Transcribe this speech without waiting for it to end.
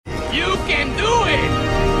You can do it!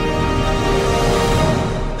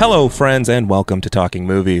 Hello, friends, and welcome to Talking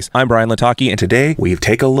Movies. I'm Brian Lataki, and today we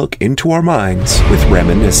take a look into our minds with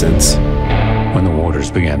Reminiscence. When the waters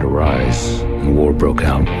began to rise and war broke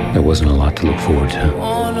out, there wasn't a lot to look forward to.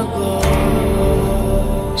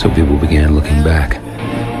 So people began looking back.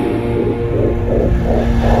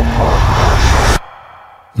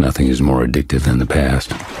 Nothing is more addictive than the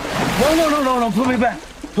past. No, put me back.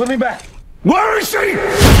 Put me back. Where is she?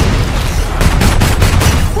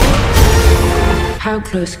 How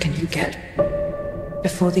close can you get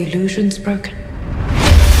before the illusion's broken?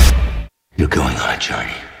 You're going on a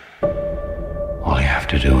journey. All you have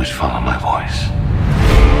to do is follow my voice.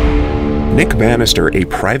 Nick Bannister, a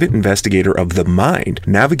private investigator of the mind,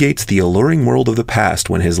 navigates the alluring world of the past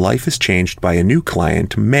when his life is changed by a new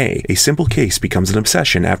client, May. A simple case becomes an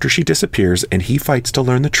obsession after she disappears, and he fights to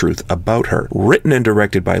learn the truth about her. Written and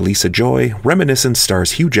directed by Lisa Joy, Reminiscence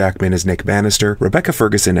stars Hugh Jackman as Nick Bannister, Rebecca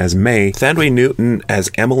Ferguson as May, Thandwe Newton as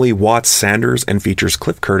Emily Watts Sanders, and features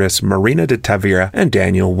Cliff Curtis, Marina de Tavira, and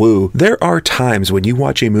Daniel Wu. There are times when you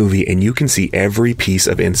watch a movie and you can see every piece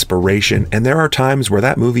of inspiration, and there are times where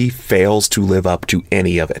that movie fails to live up to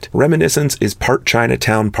any of it. Reminiscence is part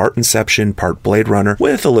Chinatown, part Inception, part Blade Runner,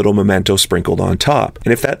 with a little Memento sprinkled on top.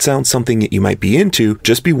 And if that sounds something that you might be into,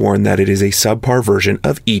 just be warned that it is a subpar version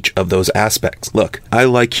of each of those aspects. Look, I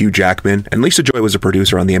like Hugh Jackman, and Lisa Joy was a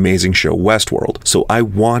producer on the amazing show Westworld, so I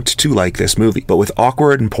want to like this movie. But with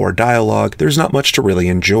awkward and poor dialogue, there's not much to really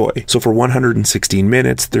enjoy. So for 116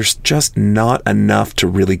 minutes, there's just not enough to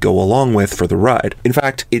really go along with for the ride. In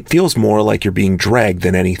fact, it feels more like you're being dragged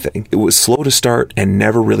than anything. It was slow to start and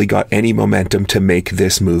never really got any momentum to make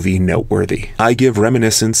this movie noteworthy. I give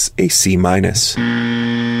Reminiscence a C-. Now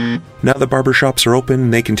the barbershops are open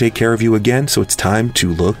and they can take care of you again, so it's time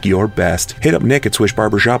to look your best. Hit up Nick at Swish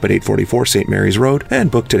Barbershop at 844 St. Mary's Road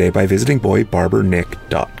and book today by visiting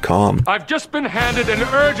boybarbernick.com. I've just been handed an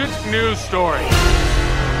urgent news story.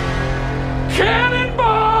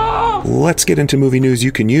 Cannonball! Let's get into movie news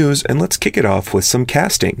you can use, and let's kick it off with some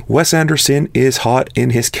casting. Wes Anderson is hot in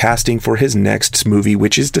his casting for his next movie,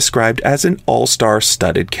 which is described as an all-star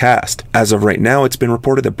studded cast. As of right now, it's been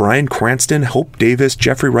reported that Bryan Cranston, Hope Davis,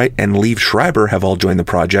 Jeffrey Wright, and Liev Schreiber have all joined the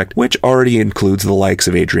project, which already includes the likes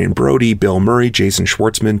of Adrian Brody, Bill Murray, Jason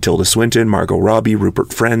Schwartzman, Tilda Swinton, Margot Robbie,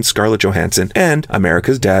 Rupert Friend, Scarlett Johansson, and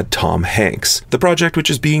America's Dad, Tom Hanks. The project, which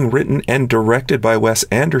is being written and directed by Wes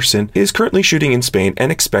Anderson, is currently shooting in Spain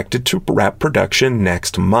and expected to wrap production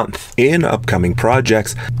next month. In upcoming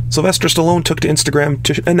projects, Sylvester Stallone took to Instagram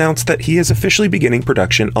to announce that he is officially beginning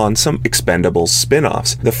production on some Expendables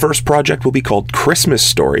spin-offs. The first project will be called Christmas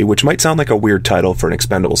Story, which might sound like a weird title for an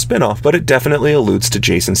Expendables spin-off, but it definitely alludes to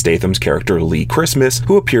Jason Statham's character Lee Christmas,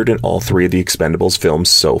 who appeared in all three of the Expendables films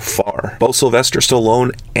so far. Both Sylvester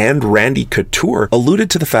Stallone and Randy Couture alluded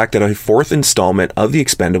to the fact that a fourth installment of the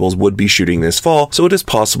Expendables would be shooting this fall, so it is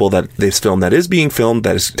possible that this film that is being filmed,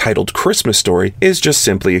 that is titled Christmas Story, is just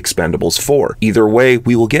simply Expendables 4. Either way,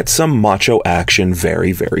 we will get some macho action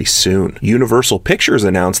very, very soon. Universal Pictures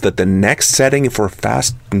announced that the next setting for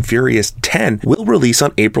Fast and Furious 10 will release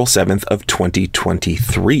on April 7th of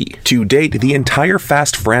 2023. To date, the entire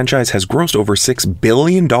Fast franchise has grossed over $6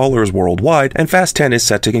 billion worldwide, and Fast 10 is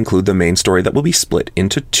set to conclude the main story that will be split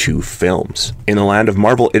into 2 films. In the land of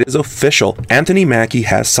Marvel, it is official. Anthony Mackie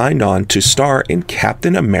has signed on to star in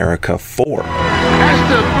Captain America 4. That's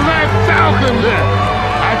the Black Falcon there.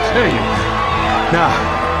 I tell you. Nah,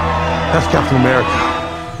 that's Captain America.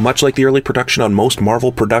 Much like the early production on most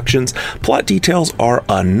Marvel productions, plot details are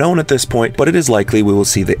unknown at this point, but it is likely we will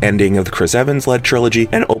see the ending of the Chris Evans-led trilogy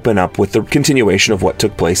and open up with the continuation of what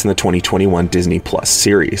took place in the 2021 Disney Plus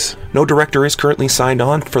series. No director is currently signed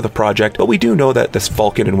on for the project, but we do know that this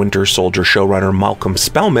Falcon and Winter Soldier showrunner Malcolm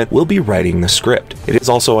Spellman will be writing the script. It is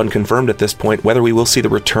also unconfirmed at this point whether we will see the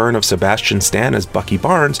return of Sebastian Stan as Bucky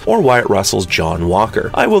Barnes or Wyatt Russell's John Walker.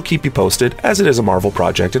 I will keep you posted, as it is a Marvel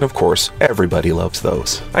project, and of course, everybody loves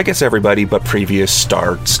those. I guess everybody but previous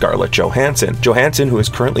star Scarlett Johansson. Johansson, who is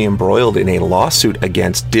currently embroiled in a lawsuit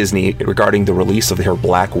against Disney regarding the release of her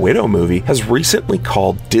Black Widow movie, has recently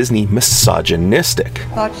called Disney misogynistic.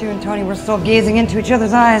 Thought you and Tony were still gazing into each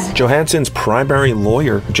other's eyes. Johansson's primary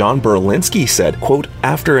lawyer, John Berlinski, said, quote,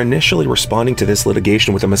 "After initially responding to this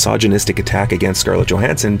litigation with a misogynistic attack against Scarlett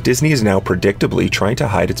Johansson, Disney is now predictably trying to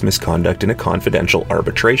hide its misconduct in a confidential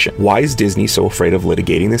arbitration. Why is Disney so afraid of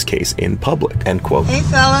litigating this case in public?" End quote. Hey,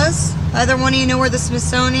 fellas. Either one of you know where the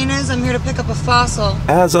Smithsonian is? I'm here to pick up a fossil.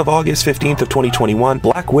 As of August 15th of 2021,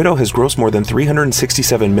 Black Widow has grossed more than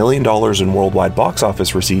 $367 million in worldwide box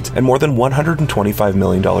office receipts and more than $125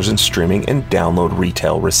 million in streaming and download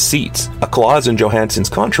retail receipts. A clause in Johansson's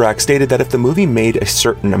contract stated that if the movie made a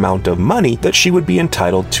certain amount of money, that she would be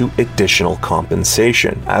entitled to additional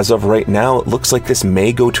compensation. As of right now, it looks like this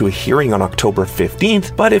may go to a hearing on October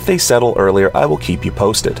 15th, but if they settle earlier, I will keep you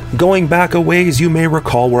posted. Going back a ways, you may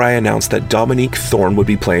recall where I announced that Dominique Thorne would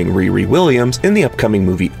be playing Riri Williams in the upcoming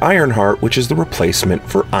movie Ironheart, which is the replacement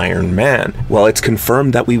for Iron Man. Well, it's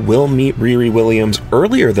confirmed that we will meet Riri Williams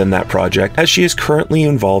earlier than that project, as she is currently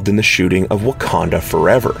involved in the shooting of Wakanda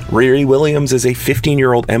Forever. Riri Williams is a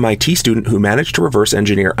 15-year-old MIT student who managed to reverse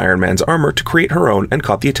engineer Iron Man's armor to create her own and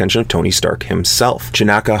caught the attention of Tony Stark himself.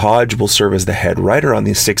 Chinaka Hodge will serve as the head writer on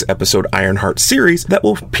the 6-episode Ironheart series that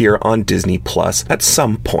will appear on Disney Plus at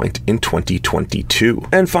some point in 2022.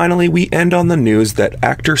 And finally, we end on the news that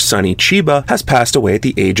actor Sonny Chiba has passed away at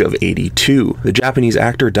the age of 82. The Japanese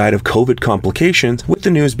actor died of COVID complications, with the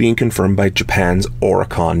news being confirmed by Japan's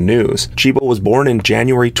Oricon News. Chiba was born in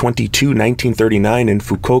January 22, 1939 in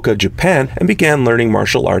Fukuoka, Japan, and began learning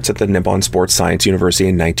martial arts at the Nippon Sports Science University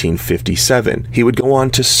in 1957. He would go on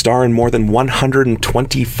to star in more than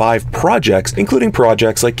 125 projects, including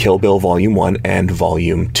projects like Kill Bill Volume 1 and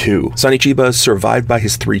Volume 2. Sonny Chiba is survived by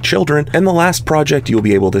his 3 children, and the last project you'll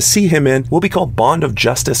be able to see him in will be called Bond of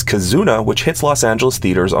Justice Kazuna, which hits Los Angeles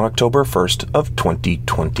theaters on October 1st of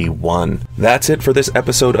 2021. That's it for this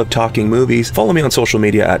episode of Talking Movies. Follow me on social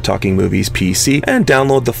media at Talking Movies PC and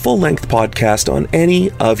download the full-length podcast on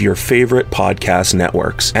any of your favorite podcast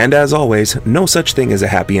networks. And as always, no such thing as a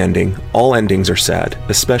happy ending. All endings are sad,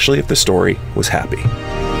 especially if the story was happy.